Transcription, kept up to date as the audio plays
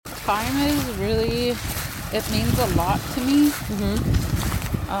time is really, it means a lot to me.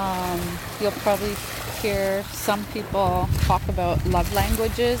 You'll probably hear some people talk about love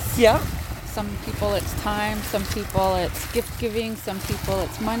languages. Yeah. Some people it's time, some people it's gift giving, some people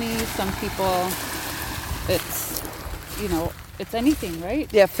it's money, some people it's, it's anything, right?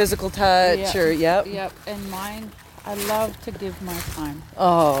 Yeah, physical touch or, Yep. And mine, I love to give my time.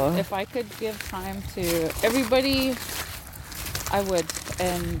 Oh. If I could give time to everybody, I would.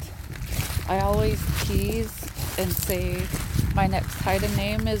 And I always tease and say my next Haida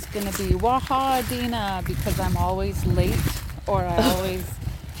name is going to be Waha Dina, because I'm always late or I always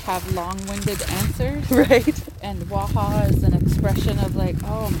have long-winded answers. Right. And Waha is an expression of like,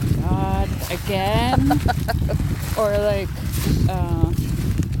 oh my God, again? Or like,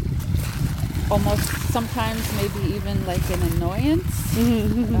 almost sometimes maybe even like an annoyance.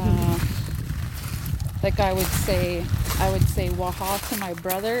 Like I would say Waha to my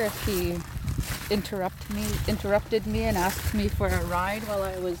brother if he interrupted me and asked me for a ride while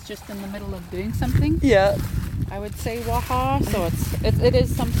I was just in the middle of doing something. Yeah. I would say Waha, so it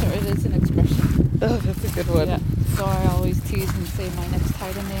is an expression. Oh, that's a good one. Yeah. So I always tease and say my next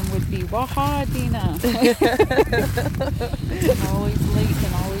Haida name would be Waha Dina. I'm always late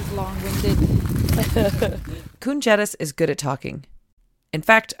and always long-winded. Kuun Jaadas is good at talking. In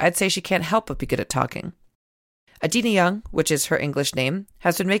fact, I'd say she can't help but be good at talking. Adina Young, which is her English name,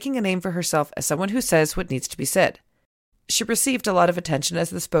 has been making a name for herself as someone who says what needs to be said. She received a lot of attention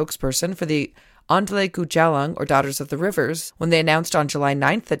as the spokesperson for the Andle Gujalang, or Daughters of the Rivers, when they announced on July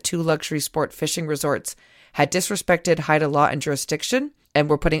 9th that 2 luxury sport fishing resorts had disrespected Haida law and jurisdiction and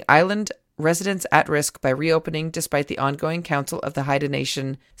were putting island residents at risk by reopening despite the ongoing Council of the Haida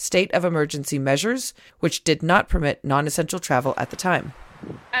Nation state of emergency measures, which did not permit non-essential travel at the time.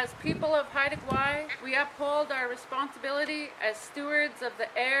 As people of Haida Gwaii, we uphold our responsibility as stewards of the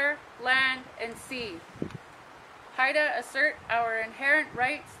air, land, and sea. Haida assert our inherent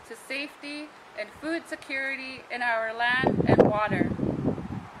rights to safety and food security in our land and water.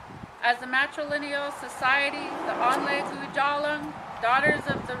 As a matrilineal society, the Andle Gujalang, Daughters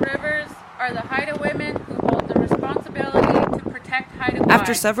of the Rivers, are the Haida women who hold the responsibility to protect Haida Gwaii.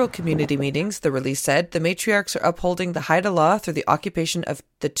 After several community meetings, the release said the matriarchs are upholding the Haida law through the occupation of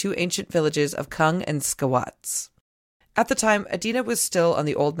the 2 ancient villages of Kuun and Skawats. At the time, Adina was still on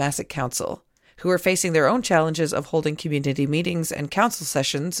the Old Massac Council, who were facing their own challenges of holding community meetings and council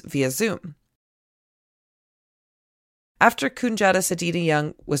sessions via Zoom. After Kuun Jaadas Adina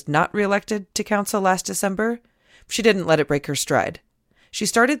Young was not re-elected to council last December, she didn't let it break her stride. She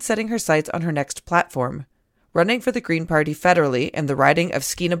started setting her sights on her next platform, running for the Green Party federally in the riding of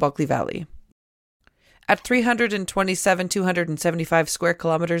Skeena-Bulkley Valley. At 327,275 square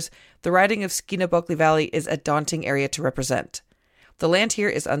kilometers, the riding of Skeena-Bulkley Valley is a daunting area to represent. The land here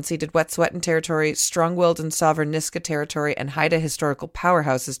is unceded Wet'suwet'en territory, strong-willed and sovereign Niska territory, and Haida historical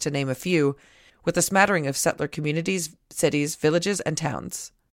powerhouses, to name a few, with a smattering of settler communities, cities, villages, and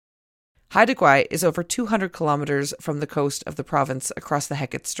towns. Haida Gwaii is over 200 kilometers from the coast of the province across the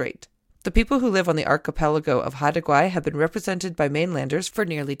Hecate Strait. The people who live on the archipelago of Haida Gwaii have been represented by mainlanders for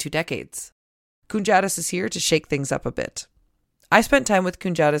nearly 2 decades. Kuun Jaadas is here to shake things up a bit. I spent time with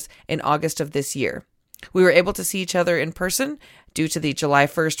Kuun Jaadas in August of this year. We were able to see each other in person due to the July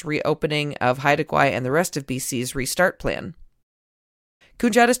 1st reopening of Haida Gwaii and the rest of BC's restart plan.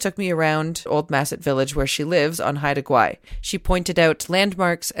 Kuun Jaadas took me around Old Massac village where she lives on Haida Gwaii. She pointed out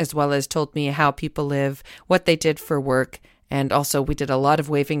landmarks as well as told me how people live, what they did for work, and also we did a lot of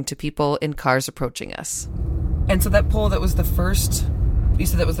waving to people in cars approaching us. And so that pole, that was the first, you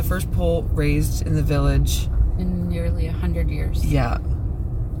said that was the first pole raised in the village? In nearly 100 years. Yeah.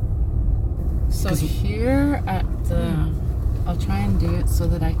 So here at the, I'll try and do it so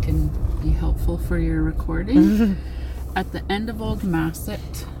that I can be helpful for your recording. At the end of Old Massac,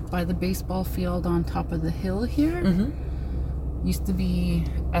 by the baseball field on top of the hill here, used to be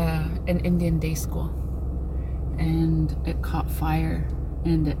an Indian day school. And it caught fire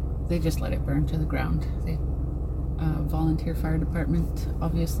and they just let it burn to the ground. The volunteer fire department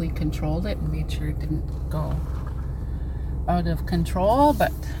obviously controlled it and made sure it didn't go out of control,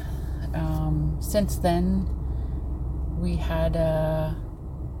 but since then we had a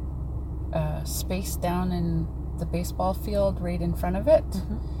space down in the baseball field right in front of it,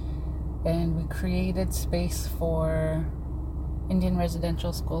 and we created space for Indian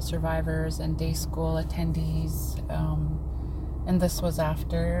residential school survivors and day school attendees, and this was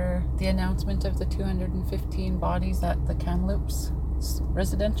after the announcement of the 215 bodies at the Kamloops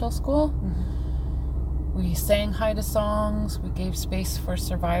residential school. We sang Haida songs. We gave space for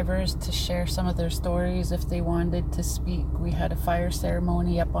survivors to share some of their stories if they wanted to speak. We had a fire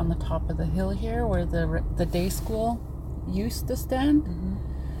ceremony up on the top of the hill here where the day school used to stand.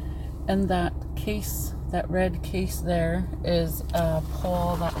 And that case, that red case there, is a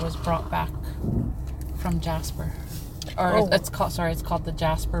pole that was brought back from Jasper. It's called the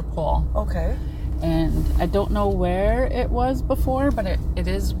Jasper pole. Okay. And I don't know where it was before, but it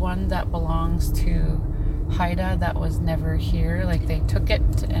is one that belongs to Haida that was never here. Like, they took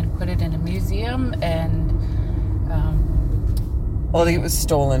it and put it in a museum, and it was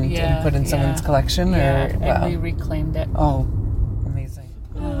stolen and put in someone's collection? And we reclaimed it. Oh, amazing.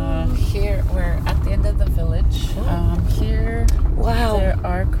 Here, we're at the end of the village. Here, there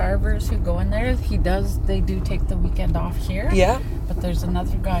are carvers who go in there. They do take the weekend off here. Yeah. But there's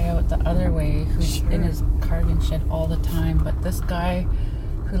another guy out the other way who's in his carving shed all the time. But this guy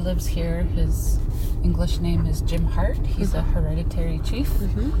who lives here, his English name is Jim Hart. He's a hereditary chief.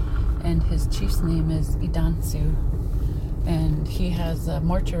 And his chief's name is Idansu. And he has a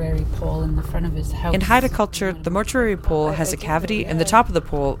mortuary pole in the front of his house. In Haida culture, the mortuary pole has a cavity in the top of the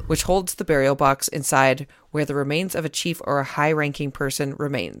pole which holds the burial box inside where the remains of a chief or a high-ranking person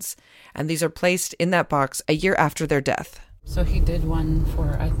remains. And these are placed in that box a year after their death. So he did one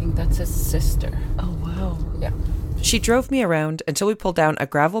for, I think that's his sister. Oh, wow. Yeah. She drove me around until we pulled down a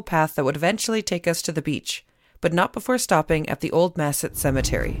gravel path that would eventually take us to the beach, but not before stopping at the Old Masset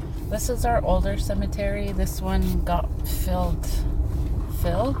Cemetery. This is our older cemetery. This one got filled.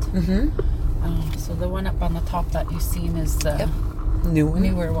 So the one up on the top that you've seen is the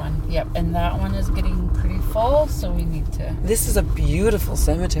newer one. Yep, and that one is getting pretty full, so we need to... This is a beautiful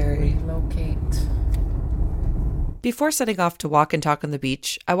cemetery. Relocate. Before setting off to walk and talk on the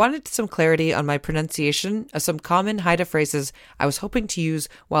beach, I wanted some clarity on my pronunciation of some common Haida phrases I was hoping to use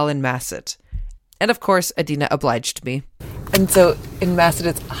while in Masset. And of course, Adina obliged me. And so in Masset,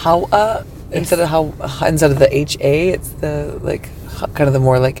 it's haua instead of the HA. It's the kind of the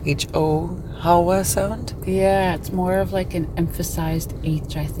more like HO haua sound. Yeah, it's more of like an emphasized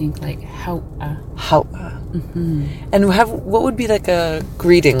H, I think, like haua. Haua. And what would be like a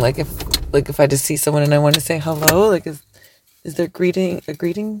greeting? Like if I just see someone and I want to say hello, like is there a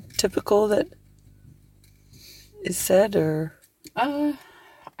greeting typical that is said, or?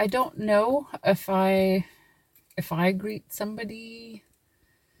 I don't know if I greet somebody,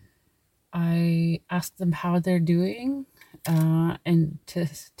 I ask them how they're doing, and to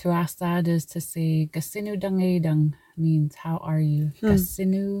ask that is to say "Gasinu dang edang" means how are you?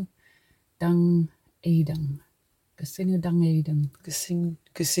 Gasinu dang edang. Gasinu dang edang.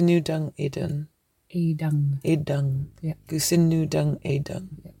 Gasinu dang edang. Edang. Yeah. Gasinu dang edang.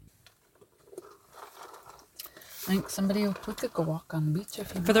 Yeah. I think we could go walk on the beach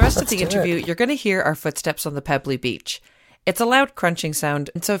if you For the rest of the interview, you're going to hear our footsteps on the pebbly beach. It's a loud crunching sound,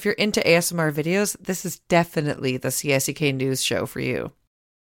 and so if you're into ASMR videos, this is definitely the CSEK News show for you.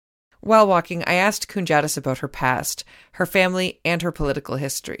 While walking, I asked Kuun Jaadas about her past, her family, and her political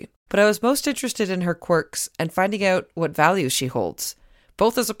history. But I was most interested in her quirks and finding out what values she holds,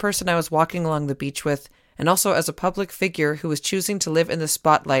 both as a person I was walking along the beach with, and also as a public figure who was choosing to live in the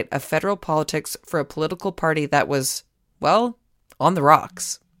spotlight of federal politics for a political party that was, well, on the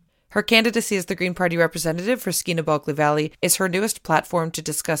rocks. Her candidacy as the Green Party representative for Skeena-Bulkley Valley is her newest platform to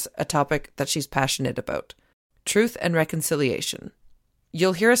discuss a topic that she's passionate about: truth and reconciliation.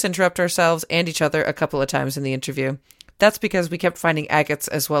 You'll hear us interrupt ourselves and each other a couple of times in the interview. That's because we kept finding agates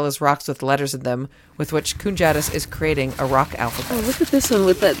as well as rocks with letters in them, with which Kuun Jaadas is creating a rock alphabet. Oh, look at this one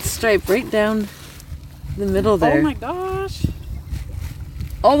with that stripe right down the middle there. Oh my gosh.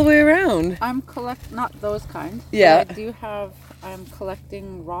 All the way around. I'm not those kind. Yeah. But I'm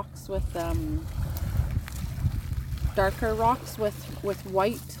collecting rocks with darker rocks with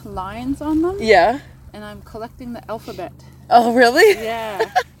white lines on them. Yeah. And I'm collecting the alphabet. Oh, really? Yeah.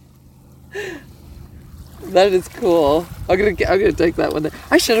 That is cool. I'm gonna take that one.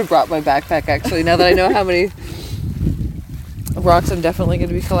 I should have brought my backpack, actually, now that I know how many rocks I'm definitely going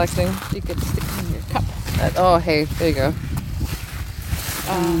to be collecting. You could stick them in your cup. Oh, hey, there you go.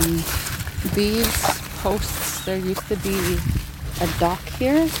 These posts, there used to be a dock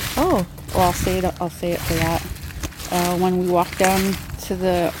here. Oh. Well, I'll say it for that. When we walked down to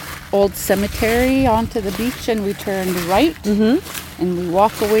the old cemetery onto the beach and we turned right, and we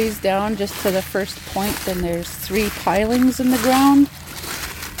walk a ways down just to the first point, and there's 3 pilings in the ground.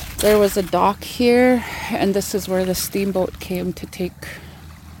 There was a dock here, and this is where the steamboat came to take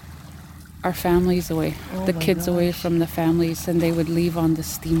our families away, the kids away from the families, and they would leave on the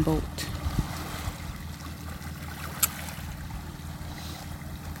steamboat.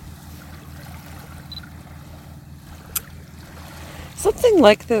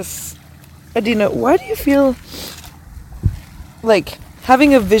 like this, Adina, why do you feel like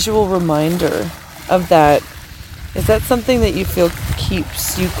having a visual reminder of that, is that something that you feel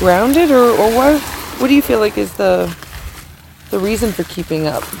keeps you grounded, or what do you feel like is the reason for keeping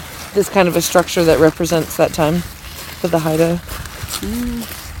up this kind of a structure that represents that time for the Haida?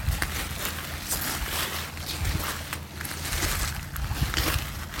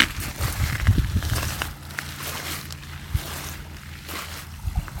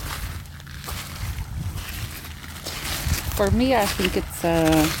 For me, I think it's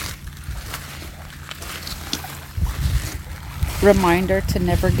a reminder to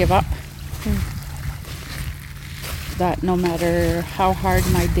never give up. That no matter how hard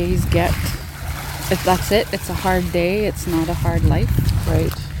my days get, if that's it, it's a hard day, it's not a hard life.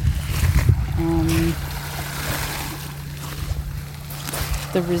 Right.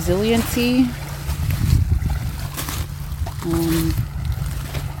 The resiliency,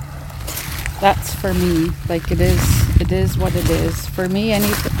 that's for me. Like it is what it is. For me,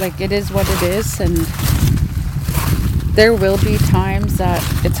 it is what it is, and there will be times that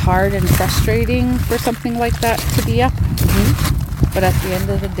it's hard and frustrating for something like that to be up. But at the end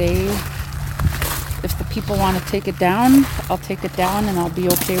of the day, if the people want to take it down, I'll take it down and I'll be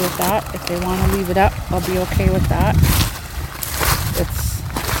okay with that. If they want to leave it up, I'll be okay with that.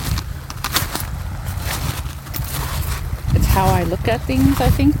 It's how I look at things, I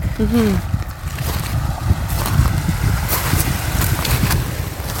think.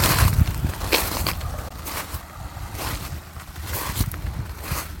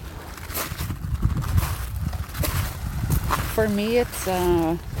 For me, it's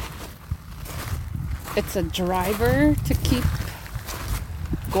a driver to keep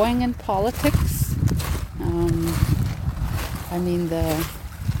going in politics. I mean,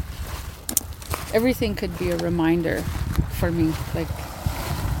 everything could be a reminder for me. Like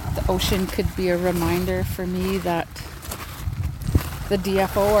the ocean could be a reminder for me that the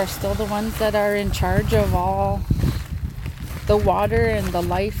DFO are still the ones that are in charge of all the water and the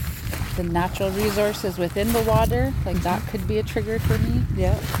life, the natural resources within the water. Like that could be a trigger for me.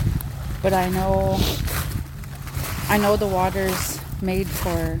 Yeah. But I know the water's made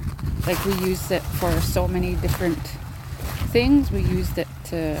for, like, we use it for so many different things. We used it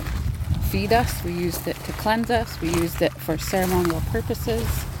to feed us, we used it to cleanse us, we used it for ceremonial purposes.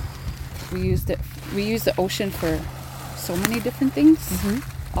 We use the ocean for so many different things.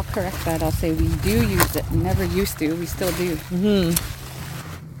 I'll correct that. I'll say we do use it. We never used to. We still do.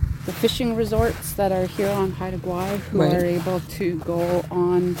 The fishing resorts that are here on Haida Gwaii, who are able to go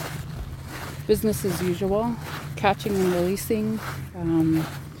on business as usual, catching and releasing,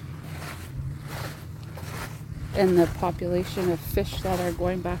 and the population of fish that are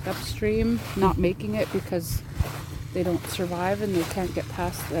going back upstream, not making it because they don't survive and they can't get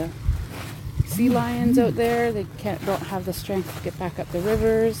past the sea lions out there. They don't have the strength to get back up the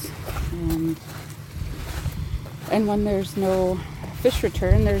rivers, and when there's no fish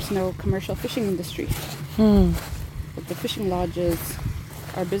return, there's no commercial fishing industry. But the fishing lodges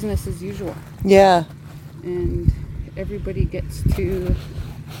are business as usual. Yeah. And everybody gets to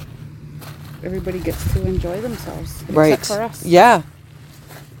enjoy themselves, except for us. Yeah.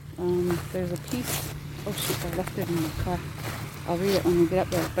 There's a piece. Oh shoot! I left it in the car. I'll read it when we get up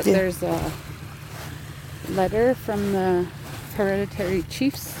there. But there's a letter from the hereditary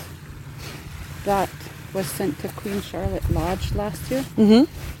chiefs that was sent to Queen Charlotte Lodge last year.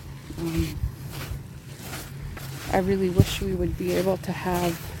 I really wish we would be able to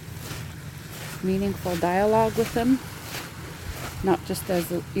have meaningful dialogue with them, not just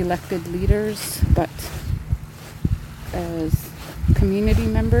as elected leaders, but as community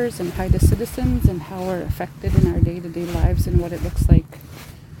members and Haida citizens, and how we're affected in our day-to-day lives and what it looks like,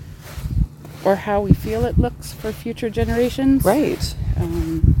 or how we feel it looks for future generations. Right.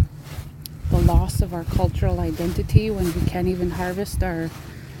 The loss of our cultural identity when we can't even harvest our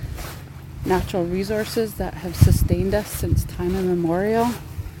natural resources that have sustained us since time immemorial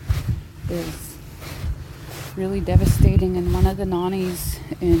is really devastating. And one of the nannies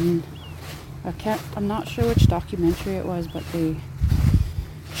I'm not sure which documentary it was, but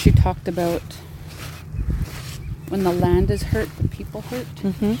she talked about when the land is hurt, the people hurt,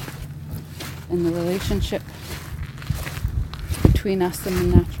 and the relationship between us and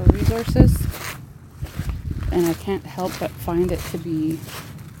the natural resources. And I can't help but find it to be,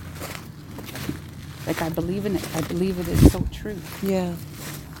 like, I believe in it. I believe it is so true. Yeah.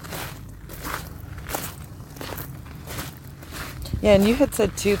 Yeah, and you had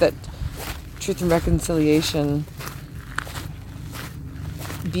said too that Truth and Reconciliation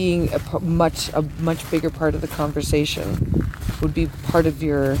being a much bigger part of the conversation would be part of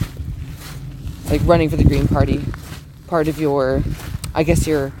your, like, running for the Green Party, part of your, I guess,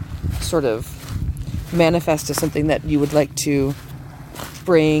 your sort of manifest as something that you would like to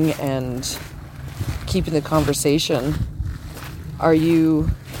bring and keep in the conversation. Are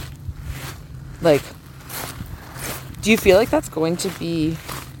you, like, do you feel like that's going to be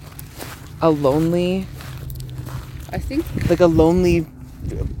a lonely, I think, like a lonely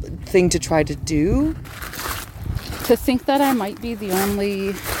thing to try to do? To think that I might be the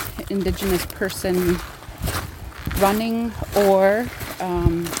only Indigenous person running, or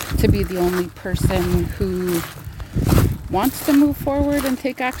to be the only person who wants to move forward and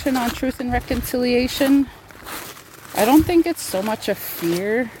take action on truth and reconciliation. I don't think it's so much a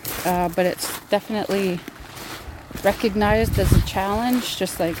fear, but it's definitely recognized as a challenge,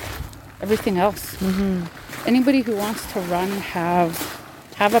 just like everything else. Anybody who wants to run have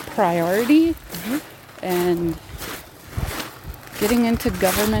a priority, and getting into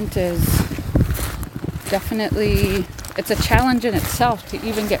government is definitely, it's a challenge in itself to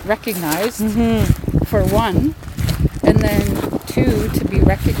even get recognized, for one, and then two, to be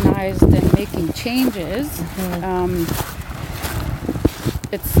recognized and making changes.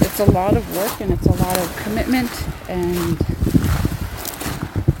 It's a lot of work, and it's a lot of commitment, and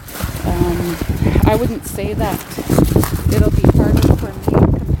I wouldn't say that it'll be harder for me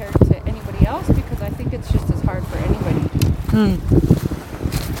compared to anybody else, because I think it's just as hard for anybody.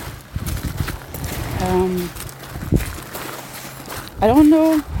 I don't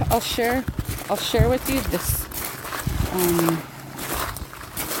know. I'll share with you this.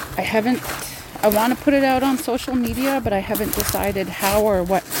 I want to put it out on social media, but I haven't decided how or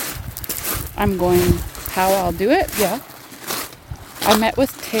how I'll do it. Yeah. I met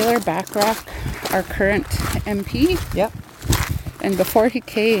with Taylor Backrack, our current MP. Yep. And before he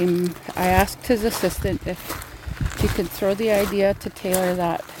came, I asked his assistant if he could throw the idea to Taylor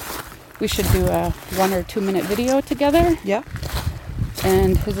that we should do a 1 or 2 minute video together. Yeah.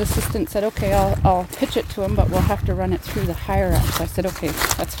 And his assistant said, okay, I'll pitch it to him, but we'll have to run it through the higher ups. I said, okay,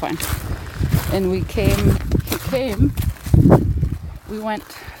 that's fine. And he came, we went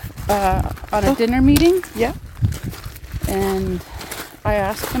on a dinner meeting. Yeah. And I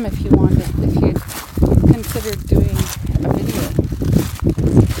asked him if he considered doing a video.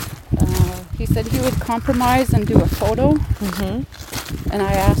 He said he would compromise and do a photo. And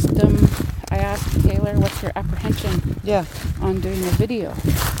I asked Taylor, what's your apprehension on doing a video?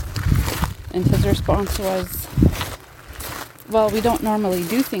 And his response was, well, we don't normally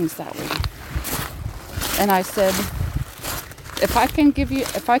do things that way. And I said, if I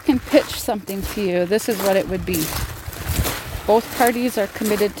can pitch something to you, this is what it would be. Both parties are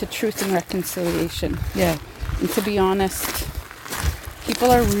committed to truth and reconciliation. Yeah. And to be honest,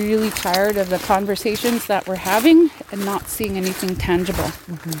 people are really tired of the conversations that we're having and not seeing anything tangible.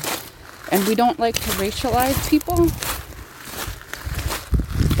 And we don't like to racialize people.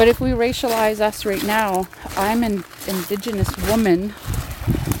 But if we racialize us right now, I'm an Indigenous woman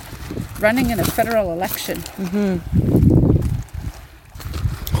running in a federal election.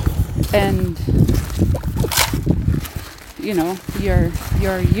 And you're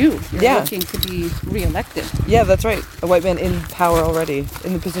looking to be re-elected. Yeah, that's right. A white man in power already,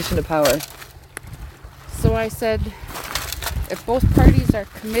 in the position of power. So I said, if both parties are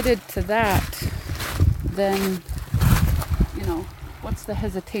committed to that, then, what's the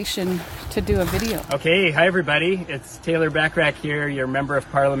hesitation to do a video? Okay, hi everybody. It's Taylor Backrack here, your Member of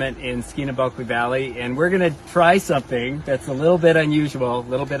Parliament in Skeena-Bulkley Valley, and we're going to try something that's a little bit unusual, a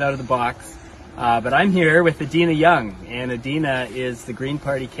little bit out of the box. But I'm here with Adina Young, and Adina is the Green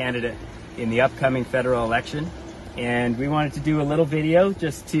Party candidate in the upcoming federal election. And we wanted to do a little video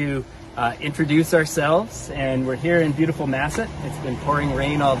just to introduce ourselves. And we're here in beautiful Masset. It's been pouring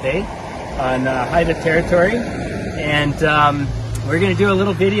rain all day on Haida territory. And we're going to do a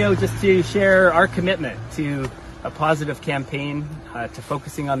little video just to share our commitment to a positive campaign, to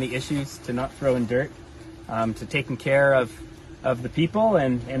focusing on the issues, to not throwing dirt, to taking care of the people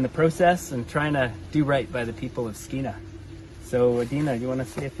and the process, and trying to do right by the people of Skeena. So Adina, you want to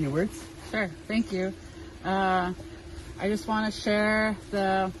say a few words? Sure, thank you. I just want to share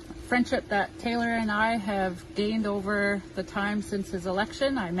the friendship that Taylor and I have gained over the time since his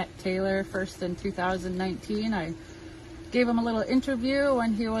election. I met Taylor first in 2019. I gave him a little interview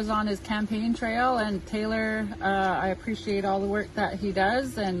when he was on his campaign trail, and Taylor, I appreciate all the work that he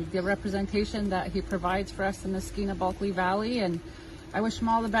does and the representation that he provides for us in the Skeena-Bulkley Valley, and I wish him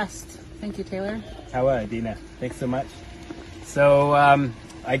all the best. Thank you, Taylor. Hawa, Adina. Thanks so much. So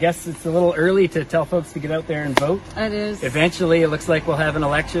I guess it's a little early to tell folks to get out there and vote. It is. Eventually, it looks like we'll have an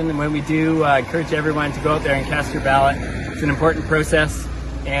election, and when we do, I encourage everyone to go out there and cast your ballot. It's an important process,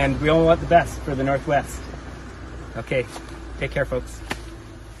 and we all want the best for the Northwest. Okay, take care, folks.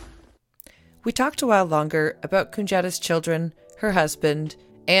 We talked a while longer about Kuun Jaadas' children, her husband,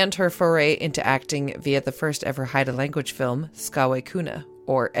 and her foray into acting via the first ever Haida language film, Skawe Kuna,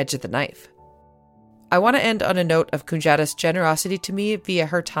 or Edge of the Knife. I want to end on a note of Kuun Jaadas' generosity to me via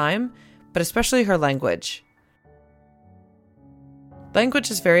her time, but especially her language.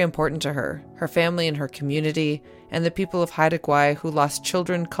 Language is very important to her, her family and her community, and the people of Haida Gwaii who lost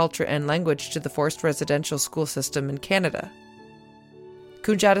children, culture, and language to the forced residential school system in Canada.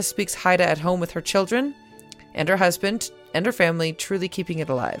 Kuun Jaadas speaks Haida at home with her children, and her husband, and her family, truly keeping it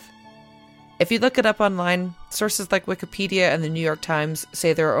alive. If you look it up online, sources like Wikipedia and the New York Times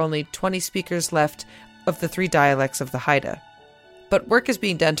say there are only 20 speakers left of the 3 dialects of the Haida. But work is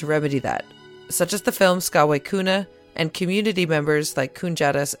being done to remedy that, such as the film Skawe Kuna and community members like Kuun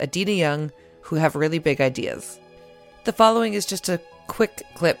Jaadas, Adina Young, who have really big ideas. The following is just a quick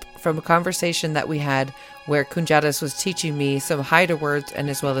clip from a conversation that we had where Kuun Jaadas was teaching me some Haida words and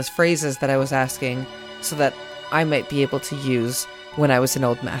as well as phrases that I was asking so that I might be able to use when I was in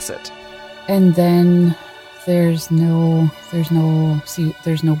Old Masset. And then there's no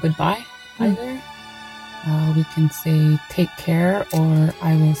goodbye either. We can say take care or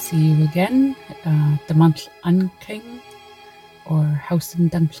I will see you again. The month unking or house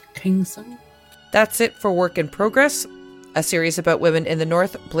and dump kingsong. That's it for Work in Progress, a series about women in the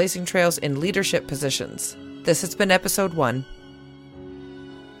North blazing trails in leadership positions. This has been episode 1.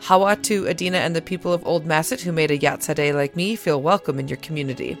 Hawa to Adina and the people of Old Masset who made a Yatsade like me feel welcome in your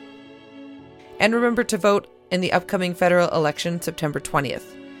community. And remember to vote in the upcoming federal election September 20th.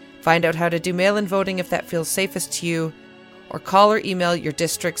 Find out how to do mail-in voting if that feels safest to you, or call or email your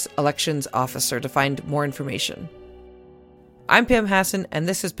district's elections officer to find more information. I'm Pam Hassan, and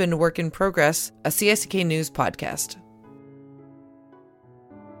this has been Work in Progress, a CSK News podcast.